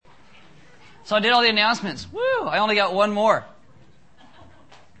So I did all the announcements. Woo! I only got one more.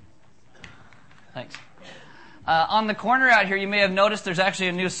 Thanks. On the corner out here, you may have noticed there's actually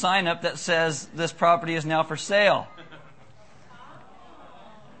a new sign up that says this property is now for sale.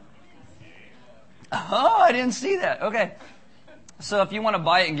 Oh, I didn't see that. Okay. So if you want to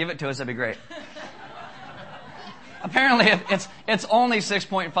buy it and give it to us, that'd be great. Apparently, it's only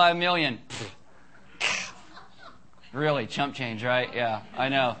 $6.5 million. Really, chump change, right? Yeah, I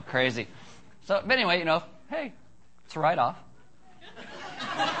know, crazy. So, but anyway, hey, it's a write-off.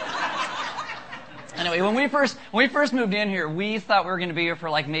 Anyway, when we first moved in here, we thought we were going to be here for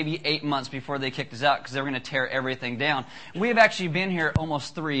like maybe 8 months before they kicked us out because they were going to tear everything down. We have actually been here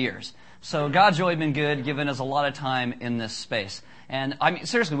almost 3 years. So God's really been good, giving us a lot of time in this space. And I mean,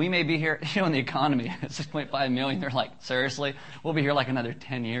 seriously, we may be here, in the economy at $6.5 million. They're like, seriously? We'll be here like another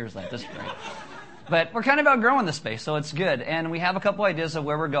 10 years at this rate. But we're kind of outgrowing the space, so it's good. And we have a couple ideas of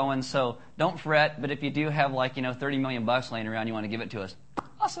where we're going, so don't fret. But if you do have like, $30 million laying around, you want to give it to us,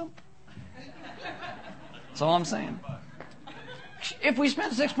 awesome. That's all I'm saying. If we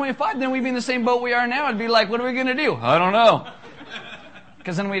spent 6.5, then we'd be in the same boat we are now. It'd be like, what are we going to do? I don't know.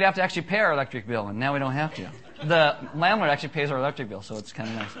 Because then we'd have to actually pay our electric bill, and now we don't have to. The landlord actually pays our electric bill, so it's kind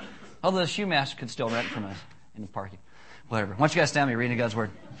of nice. Although the shoe master could still rent from us in the parking. Whatever. Why don't you guys stand me reading God's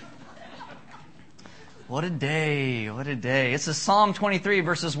Word? What a day. What a day. It's Psalm 23,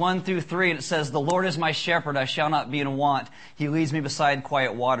 verses 1 through 3, and it says, "The Lord is my shepherd, I shall not be in want. He leads me beside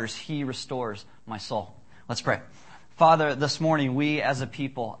quiet waters. He restores my soul." Let's pray. Father, this morning we as a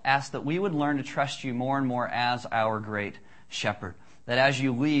people ask that we would learn to trust you more and more as our great shepherd. That as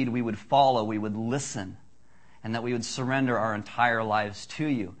you lead, we would follow, we would listen, and that we would surrender our entire lives to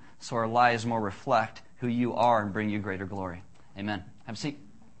you so our lives more reflect who you are and bring you greater glory. Amen. Have a seat.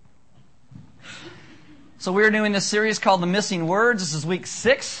 So we're doing this series called The Missing Words. This is week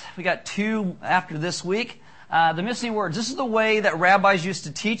 6. We got 2 after this week. The missing words. This is the way that rabbis used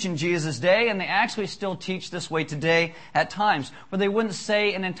to teach in Jesus' day, and they actually still teach this way today at times, where they wouldn't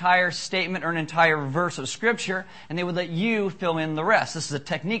say an entire statement or an entire verse of Scripture, and they would let you fill in the rest. This is a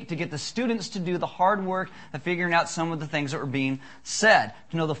technique to get the students to do the hard work of figuring out some of the things that were being said,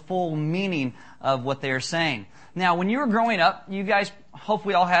 to know the full meaning of what they are saying. Now, when you were growing up, you guys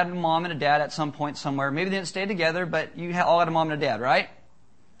hopefully all had a mom and a dad at some point somewhere. Maybe they didn't stay together, but you all had a mom and a dad, right?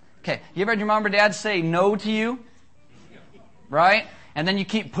 Okay, you ever had your mom or dad say no to you? Right? And then you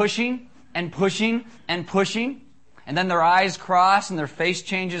keep pushing and pushing and pushing. And then their eyes cross and their face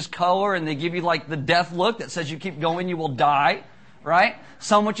changes color and they give you like the death look that says you keep going, you will die. Right?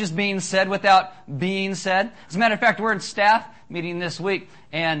 So much is being said without being said. As a matter of fact, we're in staff meeting this week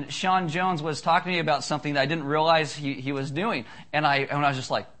and Sean Jones was talking to me about something that I didn't realize he was doing. And I was just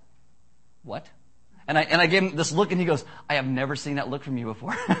like, what? And I gave him this look, and he goes, "I have never seen that look from you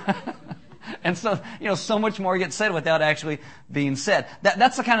before." And so, so much more gets said without actually being said.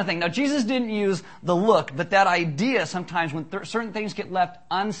 That's the kind of thing. Now, Jesus didn't use the look, but that idea sometimes when certain things get left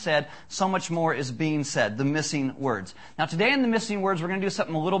unsaid, so much more is being said, the missing words. Now, today in the missing words, we're going to do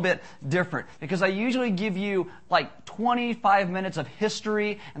something a little bit different because I usually give you like 25 minutes of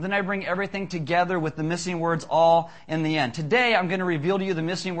history, and then I bring everything together with the missing words all in the end. Today, I'm going to reveal to you the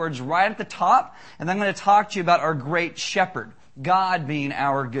missing words right at the top, and then I'm going to talk to you about our great shepherd. God being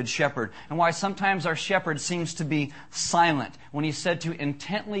our good shepherd, and why sometimes our shepherd seems to be silent when he's said to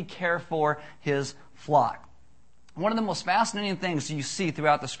intently care for his flock. One of the most fascinating things you see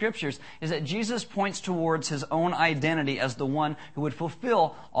throughout the Scriptures is that Jesus points towards his own identity as the one who would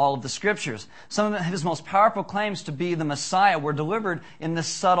fulfill all of the Scriptures. Some of his most powerful claims to be the Messiah were delivered in this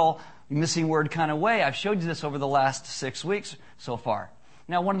subtle, missing word kind of way. I've showed you this over the last 6 weeks so far.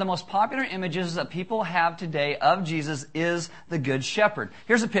 Now, one of the most popular images that people have today of Jesus is the Good Shepherd.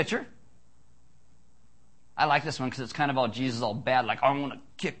 Here's a picture. I like this one because it's kind of all Jesus all bad, like, I want to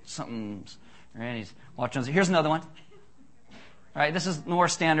kick something. Right? He's watching. Here's another one. Right? This is the more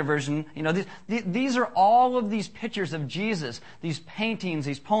standard version. These are all of these pictures of Jesus, these paintings,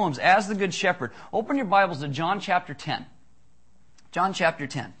 these poems as the Good Shepherd. Open your Bibles to John chapter 10. John chapter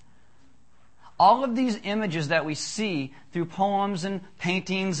 10. All of these images that we see through poems and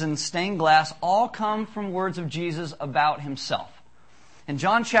paintings and stained glass all come from words of Jesus about himself. In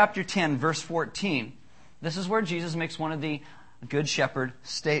John chapter 10, verse 14, this is where Jesus makes one of the Good Shepherd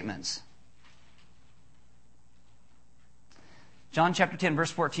statements. John chapter 10,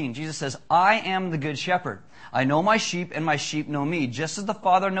 verse 14, Jesus says, "I am the Good Shepherd. I know my sheep, and my sheep know me, just as the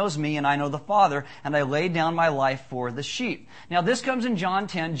Father knows me, and I know the Father, and I lay down my life for the sheep." Now, this comes in John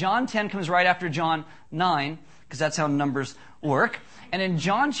 10. John 10 comes right after John 9, because that's how numbers work. And in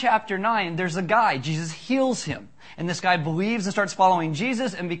John chapter 9, there's a guy. Jesus heals him. And this guy believes and starts following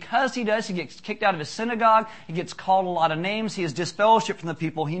Jesus, and because he does, he gets kicked out of his synagogue, he gets called a lot of names, he is disfellowshipped from the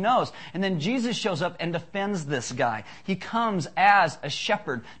people he knows. And then Jesus shows up and defends this guy. He comes as a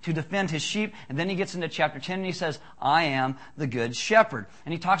shepherd to defend his sheep, and then he gets into chapter 10 and he says, I am the good shepherd.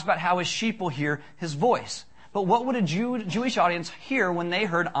 And he talks about how his sheep will hear his voice. But what would a Jewish audience hear when they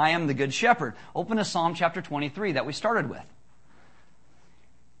heard, I am the good shepherd? Open to Psalm chapter 23 that we started with.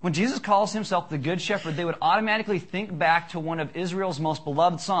 When Jesus calls himself the good shepherd, they would automatically think back to one of Israel's most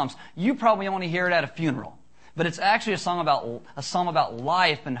beloved psalms. You probably only hear it at a funeral. But it's actually a psalm about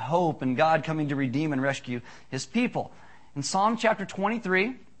life and hope and God coming to redeem and rescue his people. In Psalm chapter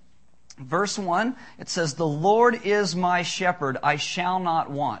 23, verse 1, it says, the Lord is my shepherd, I shall not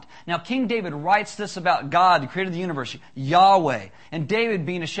want. Now, King David writes this about God, the creator of the universe, Yahweh. And David,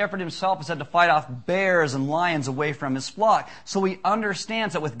 being a shepherd himself, has had to fight off bears and lions away from his flock. So he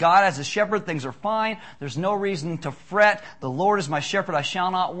understands that with God as a shepherd, things are fine. There's no reason to fret. The Lord is my shepherd, I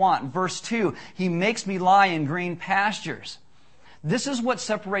shall not want. Verse 2, he makes me lie in green pastures. This is what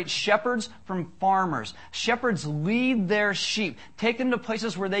separates shepherds from farmers. Shepherds lead their sheep, take them to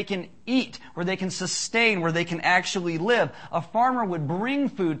places where they can eat, where they can sustain, where they can actually live. A farmer would bring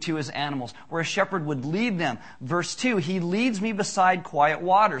food to his animals, where a shepherd would lead them. Verse 2, he leads me beside quiet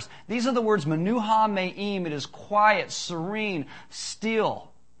waters. These are the words menuha me'im. It is quiet, serene,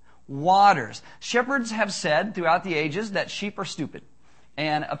 still waters. Shepherds have said throughout the ages that sheep are stupid.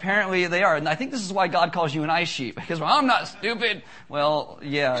 And apparently they are. And I think this is why God calls you and I sheep. Because, well, I'm not stupid. Well,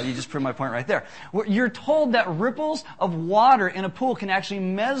 yeah, you just proved my point right there. You're told that ripples of water in a pool can actually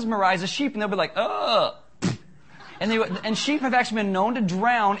mesmerize a sheep. And they'll be like, ugh. And sheep have actually been known to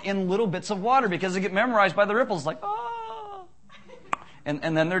drown in little bits of water because they get memorized by the ripples. Like, oh.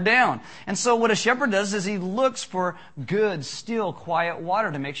 And then they're down. And so what a shepherd does is he looks for good, still, quiet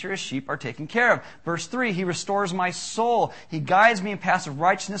water to make sure his sheep are taken care of. Verse 3, he restores my soul. He guides me in paths of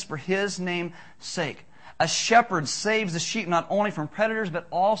righteousness for his name's sake. A shepherd saves the sheep not only from predators, but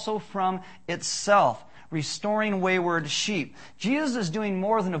also from itself, restoring wayward sheep. Jesus is doing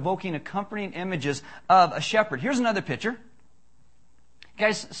more than evoking accompanying images of a shepherd. Here's another picture. You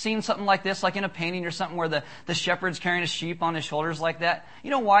guys seen something like this, like in a painting or something where the shepherd's carrying a sheep on his shoulders like that?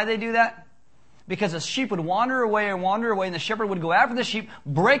 You know why they do that? Because the sheep would wander away, and the shepherd would go after the sheep,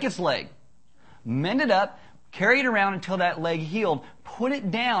 break its leg, mend it up, carry it around until that leg healed, put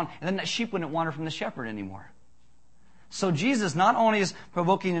it down, and then that sheep wouldn't wander from the shepherd anymore. So Jesus not only is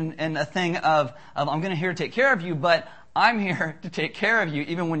provoking in a thing of I'm going to here to take care of you, but I'm here to take care of you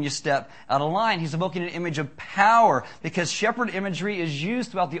even when you step out of line. He's evoking an image of power because shepherd imagery is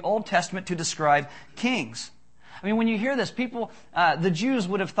used throughout the Old Testament to describe kings. I mean, when you hear this, the Jews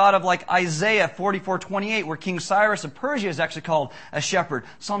would have thought of like Isaiah 44:28, where King Cyrus of Persia is actually called a shepherd.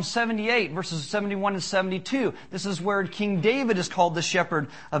 Psalm 78, verses 71 and 72. This is where King David is called the shepherd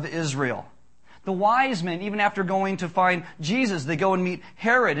of Israel. The wise men, even after going to find Jesus, they go and meet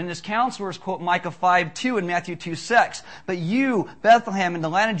Herod, and his counselors quote Micah 5:2 and Matthew 2:6. But you, Bethlehem, in the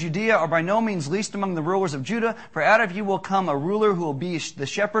land of Judea, are by no means least among the rulers of Judah, for out of you will come a ruler who will be the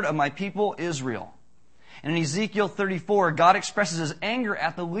shepherd of my people Israel. And in Ezekiel 34, God expresses his anger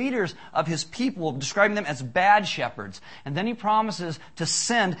at the leaders of his people, describing them as bad shepherds. And then he promises to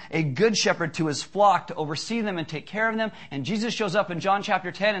send a good shepherd to his flock to oversee them and take care of them. And Jesus shows up in John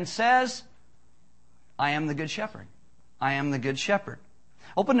chapter 10 and says, I am the good shepherd. I am the good shepherd.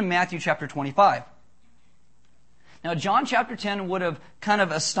 Open to Matthew chapter 25. Now, John chapter 10 would have kind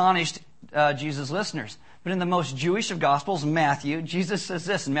of astonished Jesus' listeners. But in the most Jewish of Gospels, Matthew, Jesus says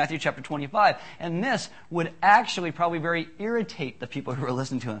this in Matthew chapter 25. And this would actually probably very irritate the people who were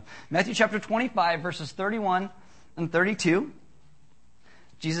listening to him. Matthew chapter 25, verses 31 and 32.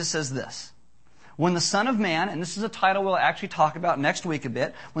 Jesus says this. When the Son of Man, and this is a title we'll actually talk about next week a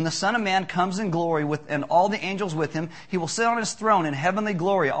bit, when the Son of Man comes in glory and all the angels with him, he will sit on his throne in heavenly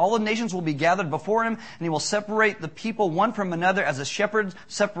glory. All the nations will be gathered before him, and he will separate the people one from another as a shepherd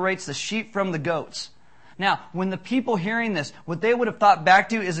separates the sheep from the goats. Now, when the people hearing this, what they would have thought back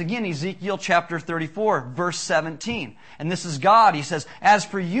to is again Ezekiel chapter 34, verse 17. And this is God. He says, as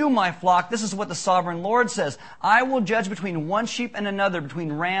for you, my flock, this is what the sovereign Lord says. I will judge between one sheep and another,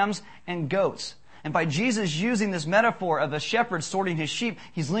 between rams and goats. And by Jesus using this metaphor of a shepherd sorting his sheep,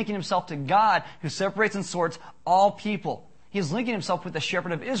 he's linking himself to God who separates and sorts all people. He's linking himself with the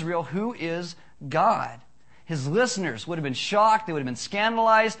shepherd of Israel who is God. His listeners would have been shocked, they would have been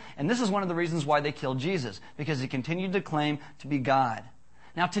scandalized, and this is one of the reasons why they killed Jesus, because he continued to claim to be God.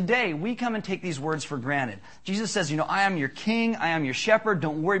 Now today, we come and take these words for granted. Jesus says, I am your king, I am your shepherd,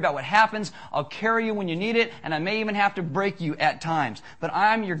 don't worry about what happens, I'll carry you when you need it, and I may even have to break you at times. But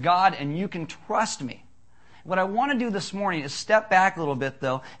I am your God, and you can trust me. What I want to do this morning is step back a little bit,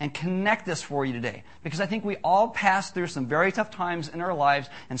 though, and connect this for you today. Because I think we all pass through some very tough times in our lives,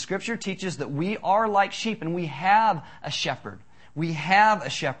 and Scripture teaches that we are like sheep, and we have a shepherd. We have a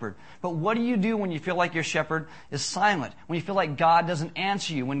shepherd. But what do you do when you feel like your shepherd is silent? When you feel like God doesn't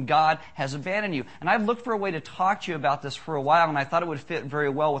answer you? When God has abandoned you? And I've looked for a way to talk to you about this for a while, and I thought it would fit very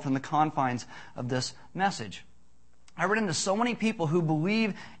well within the confines of this message. I run into so many people who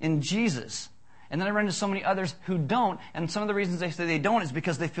believe in Jesus, and then I run into so many others who don't, and some of the reasons they say they don't is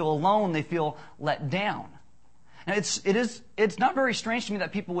because they feel alone, they feel let down. And it's not very strange to me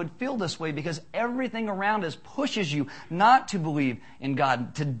that people would feel this way, because everything around us pushes you not to believe in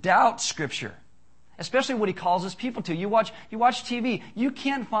God, to doubt Scripture, especially what He calls His people to. You watch TV. You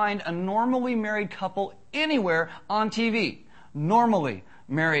can't find a normally married couple anywhere on TV. Normally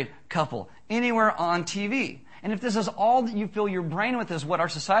married couple anywhere on TV. And if this is all that you fill your brain with, is what our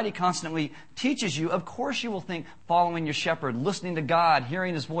society constantly teaches you, of course you will think following your shepherd, listening to God,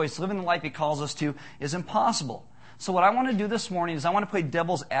 hearing His voice, living the life He calls us to is impossible. So what I want to do this morning is I want to play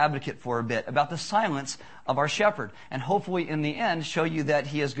devil's advocate for a bit about the silence of our shepherd. And hopefully in the end show you that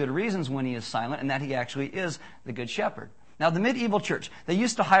He has good reasons when He is silent and that He actually is the good shepherd. Now, the medieval church, they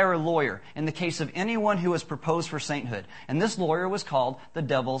used to hire a lawyer in the case of anyone who was proposed for sainthood. And this lawyer was called the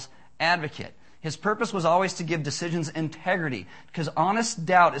devil's advocate. His purpose was always to give decisions integrity, because honest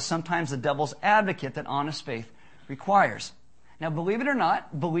doubt is sometimes the devil's advocate that honest faith requires. Now, believe it or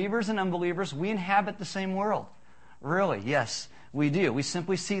not, believers and unbelievers, we inhabit the same world. Really, yes, we do. We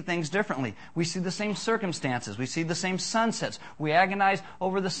simply see things differently. We see the same circumstances. We see the same sunsets. We agonize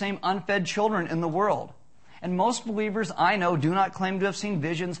over the same unfed children in the world. And most believers I know do not claim to have seen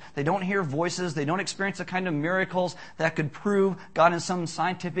visions. They don't hear voices. They don't experience the kind of miracles that could prove God in some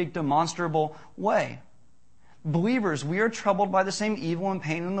scientific, demonstrable way. Believers, we are troubled by the same evil and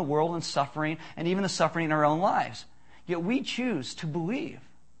pain in the world and suffering, and even the suffering in our own lives. Yet we choose to believe.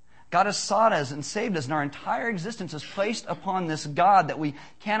 God has sought us and saved us, and our entire existence is placed upon this God that we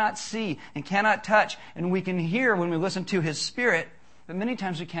cannot see and cannot touch, and we can hear when we listen to His Spirit, but many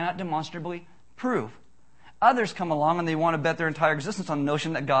times we cannot demonstrably prove. Others come along and they want to bet their entire existence on the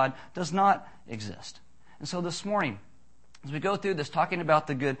notion that God does not exist. And so this morning, as we go through this talking about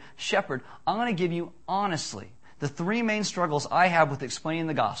the Good Shepherd, I'm going to give you honestly the three main struggles I have with explaining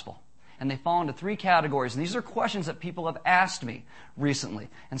the gospel. And they fall into three categories. And these are questions that people have asked me recently.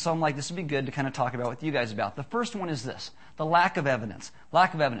 And so I'm like, this would be good to kind of talk about with you guys about. The first one is this: the lack of evidence.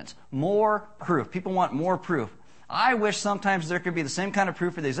 Lack of evidence. More proof. People want more proof. I wish sometimes there could be the same kind of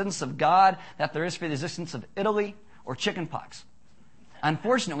proof for the existence of God that there is for the existence of Italy or chickenpox.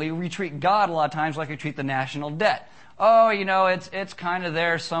 Unfortunately, we treat God a lot of times like we treat the national debt. Oh, it's kind of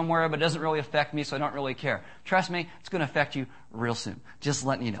there somewhere, but it doesn't really affect me, so I don't really care. Trust me, it's going to affect you real soon. Just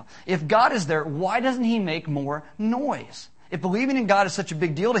letting you know. If God is there, why doesn't He make more noise? If believing in God is such a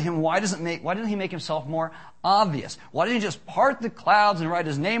big deal to Him, why doesn't He make Himself more obvious? Why doesn't He just part the clouds and write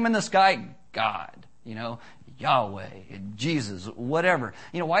His name in the sky? God, Yahweh, Jesus, whatever.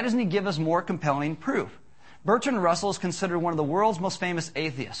 Why doesn't He give us more compelling proof? Bertrand Russell is considered one of the world's most famous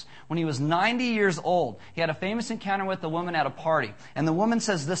atheists. When he was 90 years old, he had a famous encounter with a woman at a party. And the woman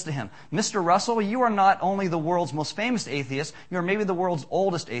says this to him: "Mr. Russell, you are not only the world's most famous atheist, you are maybe the world's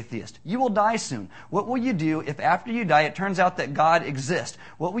oldest atheist. You will die soon. What will you do if after you die it turns out that God exists?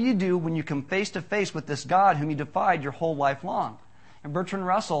 What will you do when you come face to face with this God whom you defied your whole life long?" And Bertrand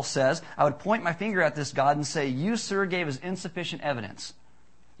Russell says, "I would point my finger at this God and say, 'You, sir, gave us insufficient evidence.'"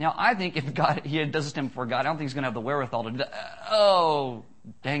 Now, I think if he does this to him before God, I don't think he's going to have the wherewithal to do that. Oh,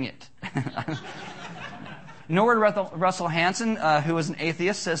 dang it. Norwood Russell Hansen, who is an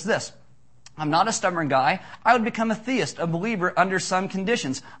atheist, says this: "I'm not a stubborn guy. I would become a theist, a believer under some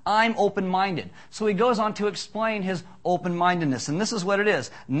conditions. I'm open-minded." So he goes on to explain his open-mindedness. And this is what it is.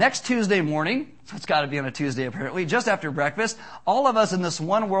 Next Tuesday morning, so it's got to be on a Tuesday apparently, just after breakfast, all of us in this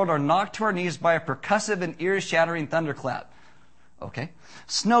one world are knocked to our knees by a percussive and ear-shattering thunderclap. Okay.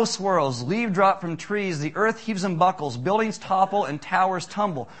 Snow swirls, leaves drop from trees, the earth heaves and buckles, buildings topple and towers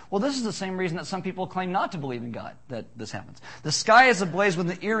tumble. Well, this is the same reason that some people claim not to believe in God, that this happens. The sky is ablaze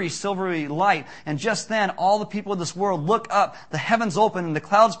with an eerie, silvery light, and just then all the people of this world look up, the heavens open, and the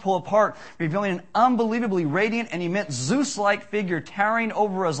clouds pull apart, revealing an unbelievably radiant and immense Zeus-like figure towering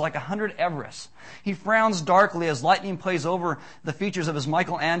over us like 100 Everests. He frowns darkly as lightning plays over the features of his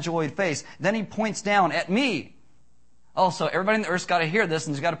Michelangeloid face. Then he points down at me. Also, everybody on the earth's got to hear this,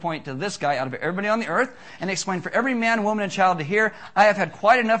 and he's got to point to this guy out of everybody on the earth and explain for every man, woman, and child to hear, "I have had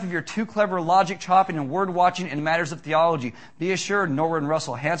quite enough of your too clever logic chopping and word watching in matters of theology. Be assured, Norwood and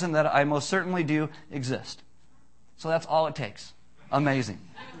Russell Hansen, that I most certainly do exist." So that's all it takes. Amazing.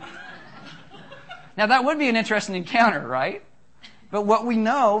 Now that would be an interesting encounter, right? But what we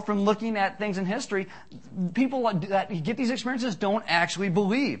know from looking at things in history, people that get these experiences don't actually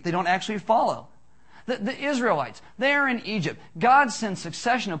believe. They don't actually follow. The Israelites, they're in Egypt. God sends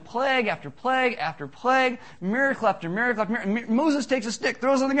succession of plague after plague after plague, miracle after miracle after miracle. Moses takes a stick,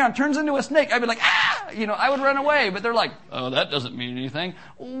 throws it on the ground, turns into a snake. I'd be like, ah! I would run away. But they're like, oh, that doesn't mean anything.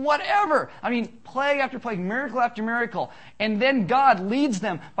 Whatever. Plague after plague, miracle after miracle. And then God leads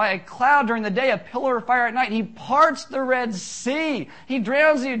them by a cloud during the day, a pillar of fire at night. He parts the Red Sea. He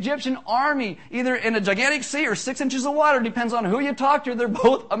drowns the Egyptian army, either in a gigantic sea or 6 inches of water. Depends on who you talk to. They're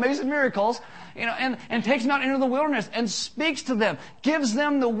both amazing miracles. And takes them out into the wilderness and speaks to them, gives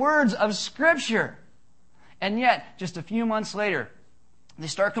them the words of Scripture. And yet, just a few months later, they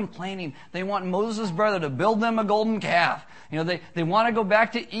start complaining. They want Moses' brother to build them a golden calf. They want to go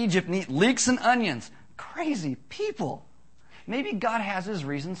back to Egypt and eat leeks and onions. Crazy people. Maybe God has His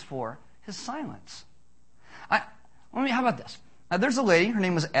reasons for His silence. How about this? There's a lady, her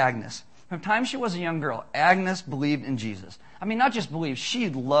name was Agnes. From the time she was a young girl, Agnes believed in Jesus. Not just believed, she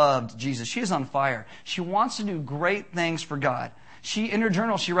loved Jesus. She is on fire. She wants to do great things for God. In her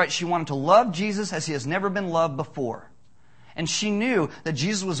journal, she writes she wanted to love Jesus as He has never been loved before. And she knew that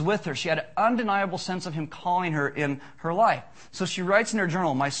Jesus was with her. She had an undeniable sense of Him calling her in her life. So she writes in her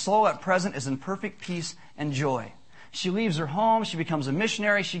journal, my soul at present is in perfect peace and joy. She leaves her home. She becomes a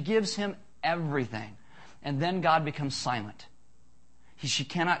missionary. She gives Him everything. And then God becomes silent. She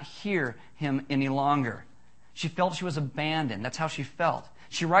cannot hear Him any longer. She felt she was abandoned. That's how she felt.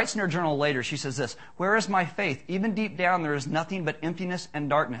 She writes in her journal later, she says this, where is my faith? Even deep down there is nothing but emptiness and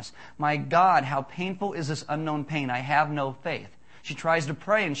darkness. My God, how painful is this unknown pain. I have no faith. She tries to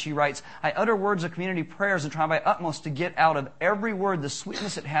pray and she writes, I utter words of community prayers and try my utmost to get out of every word the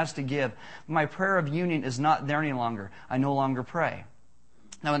sweetness it has to give. My prayer of union is not there any longer. I no longer pray.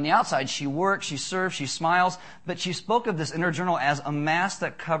 Now, on the outside, she works, she serves, she smiles, but she spoke of this in her journal as a mask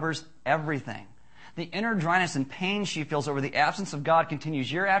that covers everything. The inner dryness and pain she feels over the absence of God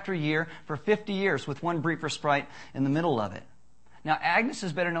continues year after year for 50 years with one brief respite in the middle of it. Now, Agnes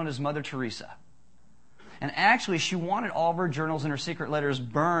is better known as Mother Teresa. And actually, she wanted all of her journals and her secret letters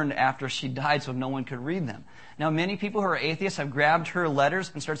burned after she died so no one could read them. Now, many people who are atheists have grabbed her letters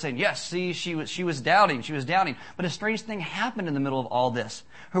and started saying, yes, see, she was doubting. But a strange thing happened in the middle of all this.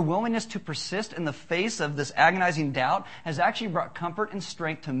 Her willingness to persist in the face of this agonizing doubt has actually brought comfort and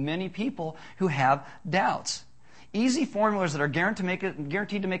strength to many people who have doubts. Easy formulas that are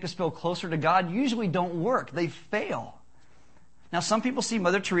guaranteed to make us feel closer to God usually don't work. They fail. Now, some people see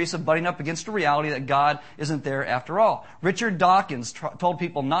Mother Teresa butting up against a reality that God isn't there after all. Richard Dawkins told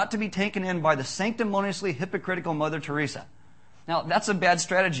people not to be taken in by the sanctimoniously hypocritical Mother Teresa. Now, that's a bad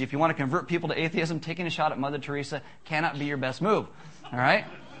strategy. If you want to convert people to atheism, taking a shot at Mother Teresa cannot be your best move. All right?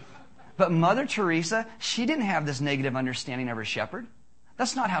 But Mother Teresa, she didn't have this negative understanding of her shepherd.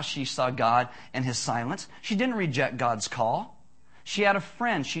 That's not how she saw God and His silence. She didn't reject God's call. She had a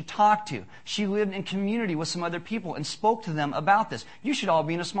friend she talked to. She lived in community with some other people and spoke to them about this. You should all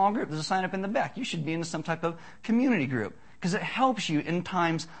be in a small group. There's a sign up in the back. You should be in some type of community group because it helps you in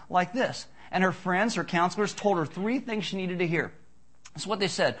times like this. And her friends, her counselors, told her 3 things she needed to hear. That's what they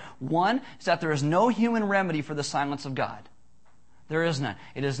said. One is that there is no human remedy for the silence of God. There is none.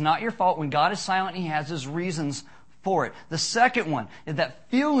 It is not your fault. When God is silent, He has His reasons for it. The second one is that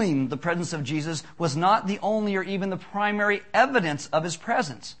feeling the presence of Jesus was not the only or even the primary evidence of His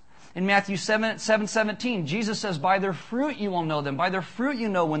presence. In Matthew 7:17, Jesus says, by their fruit you will know them. By their fruit you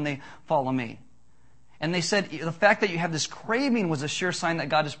know when they follow me. And they said the fact that you have this craving was a sure sign that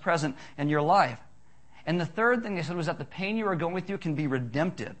God is present in your life. And the third thing they said was that the pain you are going through can be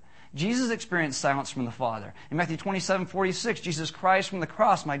redemptive. Jesus experienced silence from the Father. In Matthew 27:46, Jesus cries from the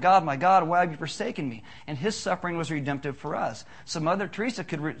cross, my God, why have you forsaken me? And His suffering was redemptive for us. So Mother Teresa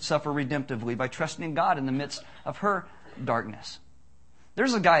could suffer redemptively by trusting in God in the midst of her darkness.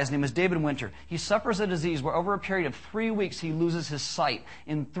 There's a guy, his name is David Winter. He suffers a disease where over a period of 3 weeks he loses his sight.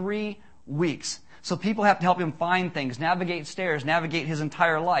 In 3 weeks. So people have to help him find things, navigate stairs, navigate his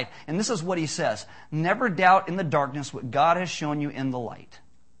entire life. And this is what he says. Never doubt in the darkness what God has shown you in the light.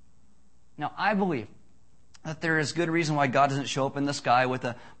 Now, I believe that there is good reason why God doesn't show up in the sky with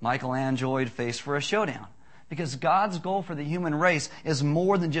a Michelangeloid face for a showdown. Because God's goal for the human race is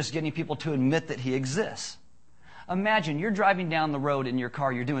more than just getting people to admit that He exists. Imagine you're driving down the road in your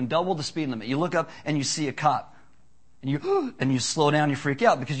car, you're doing double the speed limit. You look up and you see a cop. And you slow down, you freak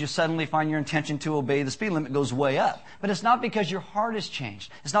out because you suddenly find your intention to obey the speed limit goes way up. But it's not because your heart has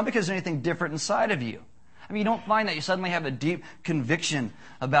changed. It's not because there's anything different inside of you. You don't find that you suddenly have a deep conviction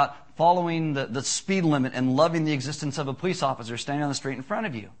about following the speed limit and loving the existence of a police officer standing on the street in front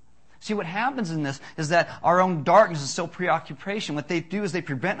of you. See, what happens in this is that our own darkness is still preoccupation. What they do is they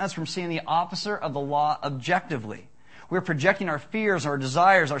prevent us from seeing the officer of the law objectively. We're projecting our fears, our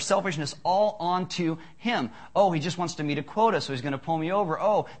desires, our selfishness all onto him. Oh, he just wants to meet a quota, so he's going to pull me over.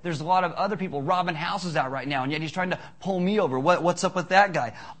 Oh, there's a lot of other people robbing houses out right now, and yet he's trying to pull me over. What's up with that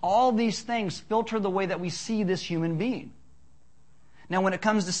guy? All these things filter the way that we see this human being. Now, when it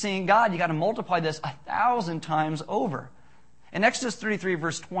comes to seeing God, you got to multiply this 1,000 times over. In Exodus 33,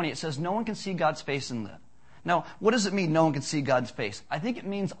 verse 20, it says, no one can see God's face and live. Now, what does it mean no one can see God's face? I think it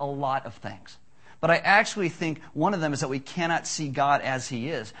means a lot of things. But I actually think one of them is that we cannot see God as He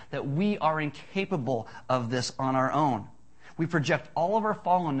is, that we are incapable of this on our own. We project all of our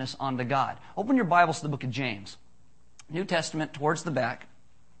fallenness onto God. Open your Bibles to the book of James, New Testament, towards the back.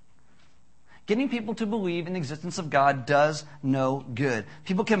 Getting people to believe in the existence of God does no good.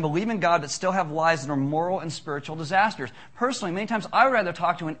 People can believe in God but still have lives that are moral and spiritual disasters. Personally, many times I would rather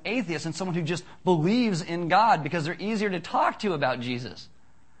talk to an atheist than someone who just believes in God because they're easier to talk to about Jesus.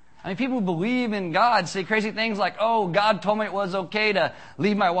 I mean, people who believe in God say crazy things like, oh, God told me it was okay to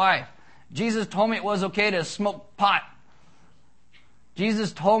leave my wife. Jesus told me it was okay to smoke pot.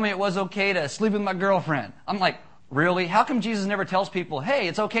 Jesus told me it was okay to sleep with my girlfriend. I'm like, really? How come Jesus never tells people, hey,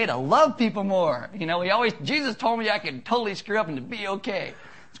 it's okay to love people more? You know, Jesus told me I could totally screw up and to be okay.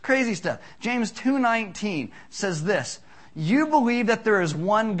 It's crazy stuff. James 2:19 says this, you believe that there is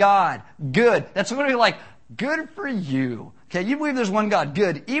one God. Good. That's literally like, good for you. Okay, you believe there's one God.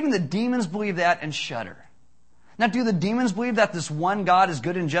 Good. Even the demons believe that and shudder. Now, do the demons believe that this one God is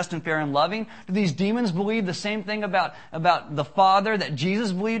good and just and fair and loving? Do these demons believe the same thing about the Father that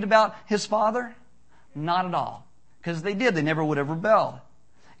Jesus believed about His Father? Not at all. Because if they did, they never would have rebelled.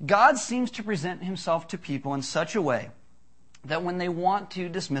 God seems to present Himself to people in such a way that when they want to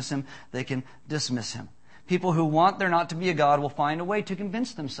dismiss Him, they can dismiss Him. People who want there not to be a God will find a way to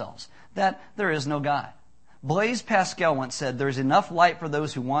convince themselves that there is no God. Blaise Pascal once said, there is enough light for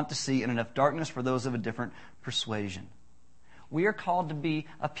those who want to see and enough darkness for those of a different persuasion. We are called to be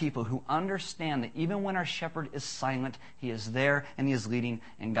a people who understand that even when our shepherd is silent, He is there and He is leading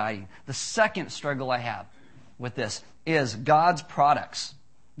and guiding. The second struggle I have with this is God's products.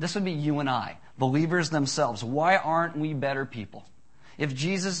 This would be you and I, believers themselves. Why aren't we better people? If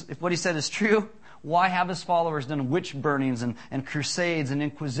what He said is true, why have His followers done witch burnings and crusades and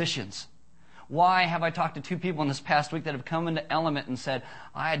inquisitions? Why have I talked to 2 people in this past week that have come into Element and said,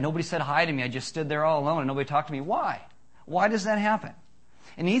 nobody said hi to me, I just stood there all alone and nobody talked to me? Why? Why does that happen?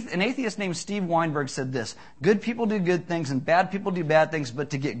 An atheist named Steve Weinberg said this, good people do good things and bad people do bad things, but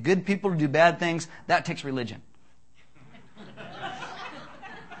to get good people to do bad things, that takes religion.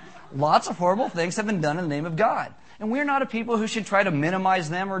 Lots of horrible things have been done in the name of God. And we're not a people who should try to minimize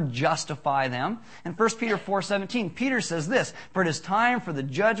them or justify them. In 1 Peter 4:17, Peter says this, for it is time for the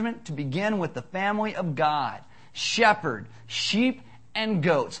judgment to begin with the family of God. Shepherd, sheep, and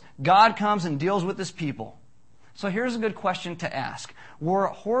goats. God comes and deals with His people. So here's a good question to ask. Were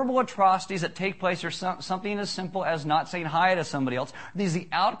horrible atrocities that take place or something as simple as not saying hi to somebody else, are these the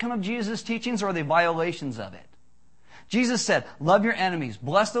outcome of Jesus' teachings or are they violations of it? Jesus said, love your enemies,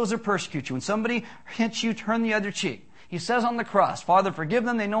 bless those who persecute you. When somebody hits you, turn the other cheek. He says on the cross, Father, forgive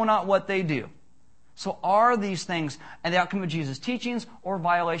them, they know not what they do. So are these things the outcome of Jesus' teachings or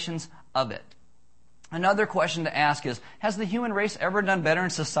violations of it? Another question to ask is, has the human race ever done better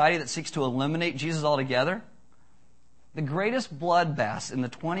in society that seeks to eliminate Jesus altogether? The greatest bloodbaths in the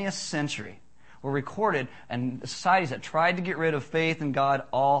 20th century were recorded in societies that tried to get rid of faith in God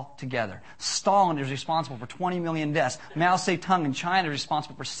altogether. Stalin is responsible for 20 million deaths. Mao Zedong in China is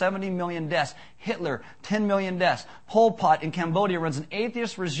responsible for 70 million deaths. Hitler, 10 million deaths. Pol Pot in Cambodia runs an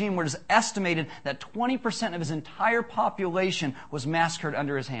atheist regime where it is estimated that 20% of his entire population was massacred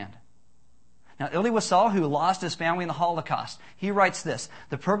under his hand. Now, Elie Wiesel, who lost his family in the Holocaust, he writes this,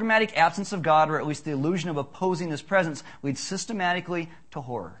 the programmatic absence of God, or at least the illusion of opposing His presence, leads systematically to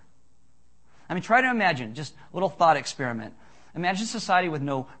horror. I mean, try to imagine, just a little thought experiment. Imagine society with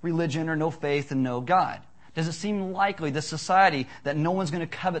no religion or no faith and no God. Does it seem likely, this society, that no one's going to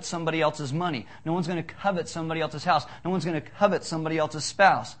covet somebody else's money? No one's going to covet somebody else's house? No one's going to covet somebody else's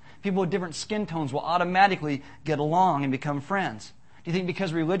spouse? People with different skin tones will automatically get along and become friends. Do you think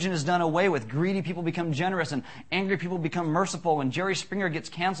because religion is done away with, greedy people become generous and angry people become merciful and Jerry Springer gets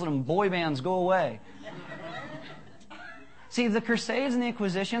canceled and boy bands go away? See, the Crusades and the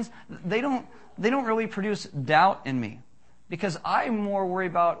Inquisitions, they don't really produce doubt in me because I'm more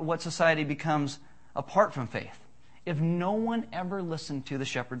worried about what society becomes apart from faith if no one ever listened to the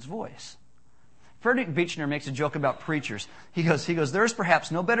shepherd's voice. Frederick Buechner makes a joke about preachers. He goes, there is perhaps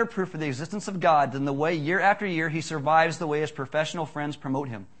no better proof of the existence of God than the way year after year He survives the way His professional friends promote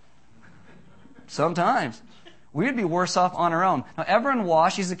Him. Sometimes. We'd be worse off on our own. Now, Everin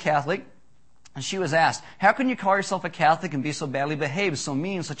Wash, she's a Catholic, and she was asked, how can you call yourself a Catholic and be so badly behaved, so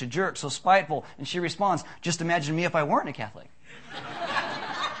mean, such a jerk, so spiteful? And she responds, just imagine me if I weren't a Catholic.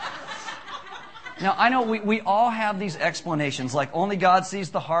 Now, I know we all have these explanations, like only God sees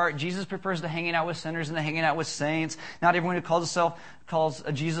the heart. Jesus prefers to hanging out with sinners than to hanging out with saints. Not everyone who calls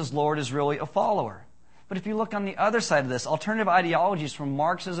Jesus Lord is really a follower. But if you look on the other side of this, alternative ideologies from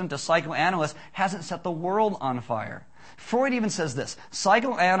Marxism to psychoanalysts hasn't set the world on fire. Freud even says this,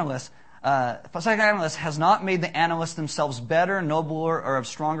 psychoanalysts has not made the analysts themselves better, nobler, or of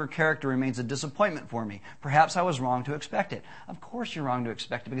stronger character remains a disappointment for me. Perhaps I was wrong to expect it. Of course you're wrong to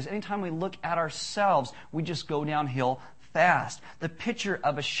expect it, because anytime we look at ourselves, we just go downhill fast. The picture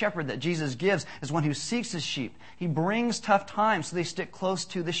of a shepherd that Jesus gives is one who seeks his sheep. He brings tough times so they stick close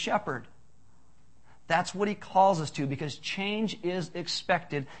to the shepherd. That's what he calls us to, because change is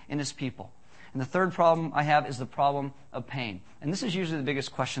expected in his people. And the third problem I have is the problem of pain. And this is usually the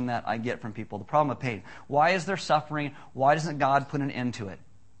biggest question that I get from people, the problem of pain. Why is there suffering? Why doesn't God put an end to it?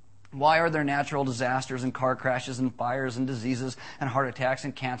 Why are there natural disasters and car crashes and fires and diseases and heart attacks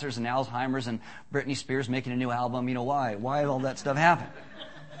and cancers and Alzheimer's and Britney Spears making a new album? Why? Why did all that stuff happen?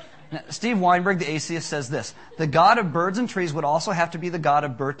 Now, Steve Weinberg, the atheist, says this, the God of birds and trees would also have to be the God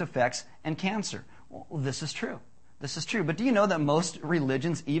of birth defects and cancer. Well, this is true. This is true. But do you know that most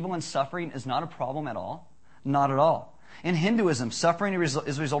religions, evil and suffering is not a problem at all? Not at all. In Hinduism, suffering is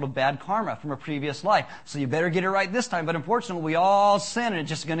a result of bad karma from a previous life. So you better get it right this time. But unfortunately, we all sin, and it's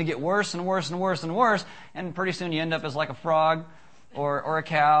just going to get worse and worse and worse and worse. And pretty soon you end up as like a frog or a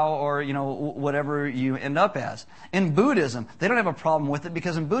cow or, whatever you end up as. In Buddhism, they don't have a problem with it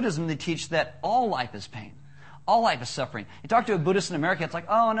because in Buddhism they teach that all life is pain. All life is suffering. You talk to a Buddhist in America, it's like,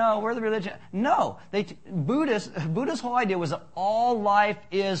 oh no, we're the religion. No. Buddha's whole idea was that all life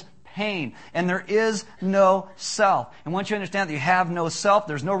is pain, and there is no self. And once you understand that you have no self,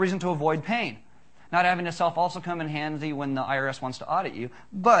 there's no reason to avoid pain. Not having a self also come in handy when the IRS wants to audit you,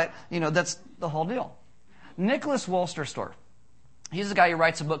 but, that's the whole deal. Nicholas Wolsterstorff, he's the guy who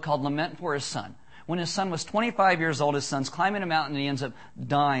writes a book called Lament for His Son. When his son was 25 years old, his son's climbing a mountain and he ends up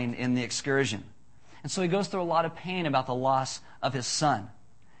dying in the excursion. And so he goes through a lot of pain about the loss of his son.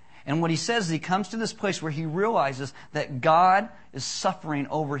 And what he says is he comes to this place where he realizes that God is suffering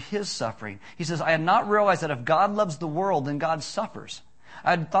over his suffering. He says, I had not realized that if God loves the world, then God suffers.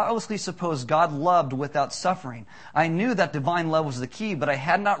 I had thoughtlessly supposed God loved without suffering. I knew that divine love was the key, but I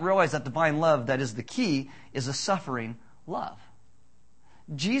had not realized that divine love, that is the key, is a suffering love.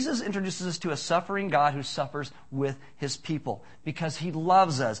 Jesus introduces us to a suffering God who suffers with his people because he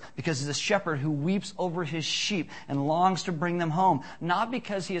loves us, because he's a shepherd who weeps over his sheep and longs to bring them home, not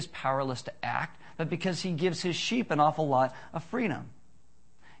because he is powerless to act, but because he gives his sheep an awful lot of freedom.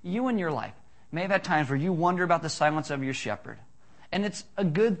 You in your life may have had times where you wonder about the silence of your shepherd. And it's a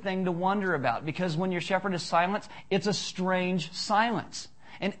good thing to wonder about because when your shepherd is silent, it's a strange silence.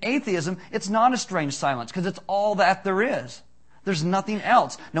 In atheism, it's not a strange silence because it's all that there is. There's nothing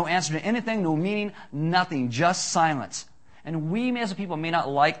else. No answer to anything, no meaning, nothing, just silence. And we as a people may not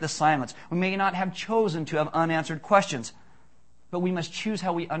like the silence. We may not have chosen to have unanswered questions. But we must choose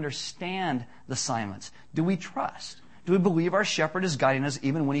how we understand the silence. Do we trust? Do we believe our shepherd is guiding us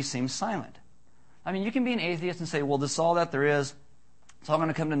even when he seems silent? I mean, you can be an atheist and say, well, this is all that there is. It's all going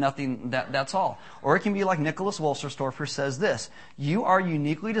to come to nothing, that's all. Or it can be like Nicholas Wolsterstorff, who says this, you are a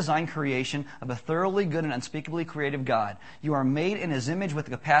uniquely designed creation of a thoroughly good and unspeakably creative God. You are made in his image with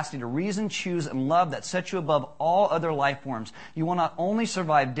the capacity to reason, choose, and love that sets you above all other life forms. You will not only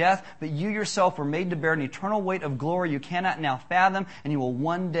survive death, but you yourself were made to bear an eternal weight of glory you cannot now fathom, and you will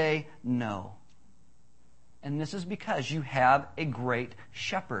one day know. And this is because you have a great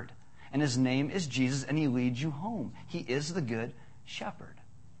shepherd. And his name is Jesus, and he leads you home. He is the good shepherd.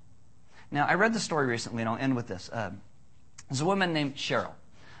 Now, I read the story recently, and I'll end with this. There's a woman named Cheryl.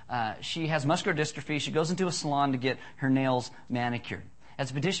 She has muscular dystrophy. She goes into a salon to get her nails manicured. As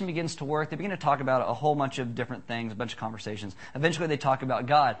the beautician begins to work, they begin to talk about a whole bunch of different things, a bunch of conversations. Eventually, they talk about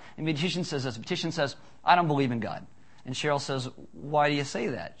God. And the beautician says, I don't believe in God. And Cheryl says, why do you say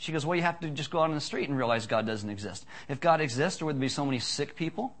that? She goes, well, you have to just go out on the street and realize God doesn't exist. If God exists, there would be so many sick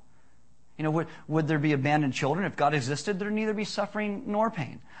people. Would there be abandoned children? If God existed, there'd neither be suffering nor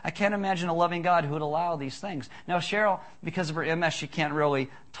pain. I can't imagine a loving God who would allow these things. Now, Cheryl, because of her MS, she can't really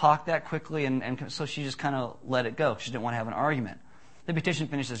talk that quickly, and so she just kind of let it go. She didn't want to have an argument. The beautician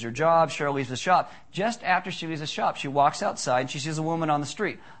finishes her job. Cheryl leaves the shop. Just after she leaves the shop, she walks outside, and she sees a woman on the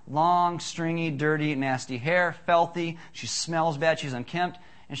street. Long, stringy, dirty, nasty hair, filthy. She smells bad. She's unkempt.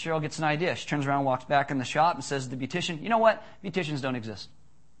 And Cheryl gets an idea. She turns around, walks back in the shop, and says to the beautician, you know what? Beauticians don't exist.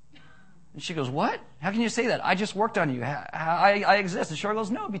 And she goes, what? How can you say that? I just worked on you. I exist. And Cheryl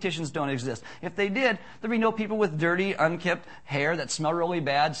goes, no, beauticians don't exist. If they did, there'd be no people with dirty, unkempt hair that smell really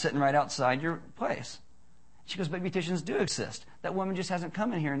bad sitting right outside your place. She goes, but beauticians do exist. That woman just hasn't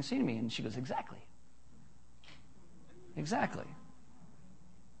come in here and seen me. And she goes, exactly. Exactly.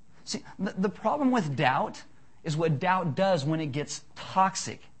 See, the problem with doubt is what doubt does when it gets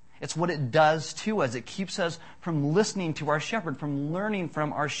toxic. It's what it does to us. It keeps us from listening to our shepherd, from learning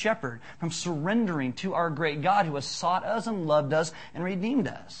from our shepherd, from surrendering to our great God who has sought us and loved us and redeemed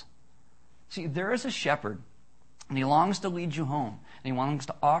us. See, there is a shepherd, and he longs to lead you home, and he longs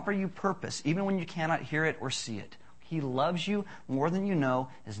to offer you purpose, even when you cannot hear it or see it. He loves you more than you know.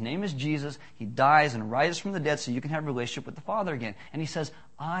 His name is Jesus. He dies and rises from the dead so you can have a relationship with the Father again. And he says,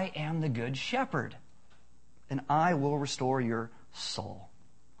 I am the good shepherd, and I will restore your soul.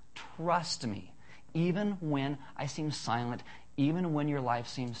 Trust me, even when I seem silent, even when your life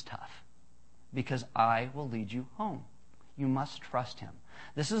seems tough, because I will lead you home. You must trust him.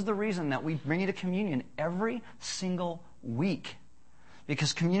 This is the reason that we bring you to communion every single week,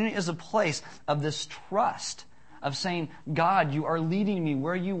 because communion is a place of this trust, of saying, God, you are leading me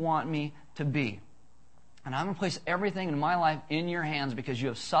where you want me to be. And I'm going to place everything in my life in your hands because you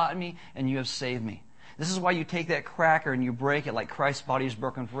have sought me and you have saved me. This is why you take that cracker and you break it like Christ's body is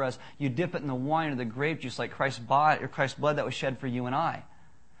broken for us. You dip it in the wine or the grape juice like Christ's body or Christ's blood that was shed for you and I,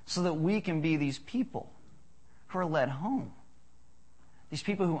 so that we can be these people who are led home. These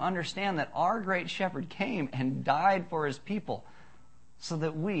people who understand that our great shepherd came and died for his people so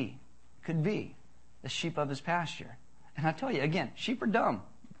that we could be the sheep of his pasture. And I tell you, again, sheep are dumb.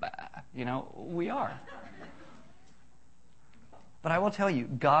 We are. But I will tell you,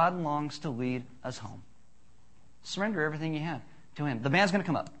 God longs to lead us home. Surrender everything you have to him. The band's going to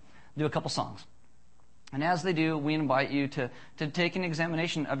come up, do a couple songs. And as they do, we invite you to take an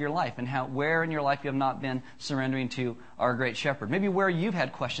examination of your life and where in your life you have not been surrendering to our great shepherd. Maybe where you've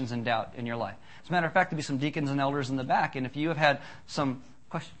had questions and doubt in your life. As a matter of fact, there'll be some deacons and elders in the back, and if you have had some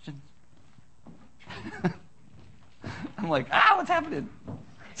questions... I'm like, what's happening?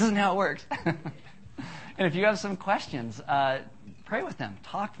 This isn't how it works. And if you have some questions, pray with them,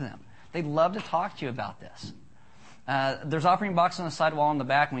 talk to them. They'd love to talk to you about this. There's offering box on the side wall in the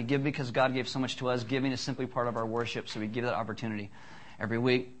back, and we give because God gave so much to us. Giving is simply part of our worship, so we give that opportunity every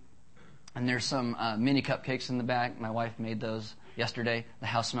week. And there's some mini cupcakes in the back. My wife made those yesterday. The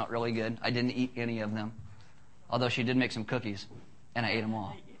house smelled really good. I didn't eat any of them, although she did make some cookies, and I ate them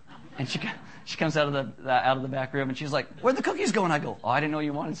all. And she comes out of the back room, and she's like, "Where'd the cookies go?" And I go, "Oh, I didn't know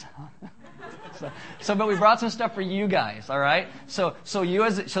you wanted some." But we brought some stuff for you guys, all right? So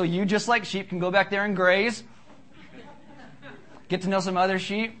you just like sheep can go back there and graze, get to know some other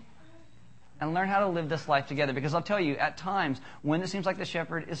sheep, and learn how to live this life together. Because I'll tell you, at times, when it seems like the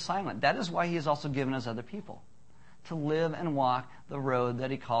shepherd is silent, that is why he has also given us other people to live and walk the road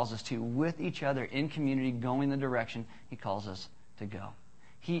that he calls us to with each other in community, going the direction he calls us to go.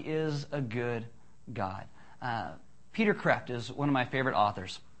 He is a good God. Peter Kreeft is one of my favorite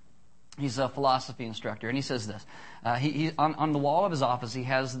authors. He's a philosophy instructor, and he says this. He on the wall of his office, he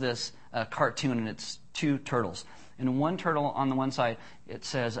has this cartoon, and it's two turtles. And one turtle on the one side, it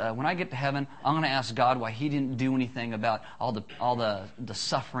says, when I get to heaven, I'm going to ask God why he didn't do anything about all the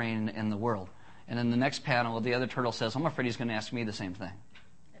suffering in the world. And then the next panel, the other turtle says, I'm afraid he's going to ask me the same thing.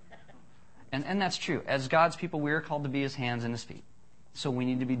 And that's true. As God's people, we are called to be his hands and his feet. So we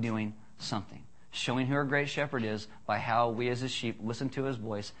need to be doing something, showing who our great shepherd is by how we as his sheep listen to his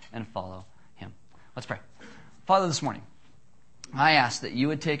voice and follow him. Let's pray. Father, this morning, I ask that you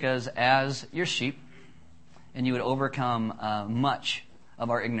would take us as your sheep and you would overcome much of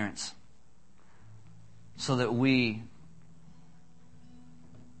our ignorance so that we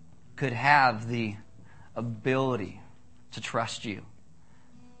could have the ability to trust you,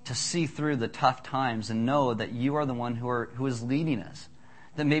 to see through the tough times and know that you are the one who is leading us.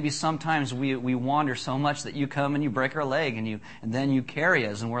 That maybe sometimes we wander so much that you come and you break our leg and then you carry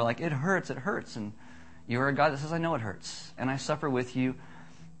us and we're like, it hurts. And you're a God that says, I know it hurts and I suffer with you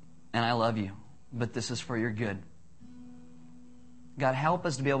and I love you, but this is for your good. God, help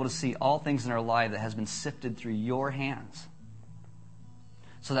us to be able to see all things in our life that has been sifted through your hands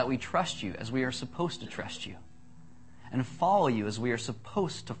so that we trust you as we are supposed to trust you and follow you as we are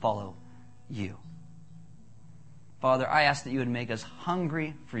supposed to follow you. Father, I ask that you would make us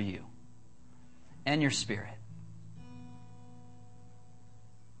hungry for you and your Spirit.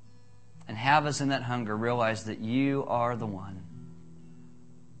 And have us in that hunger realize that you are the one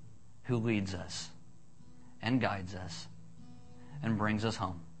who leads us and guides us and brings us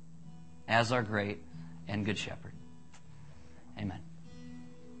home as our great and good shepherd. Amen.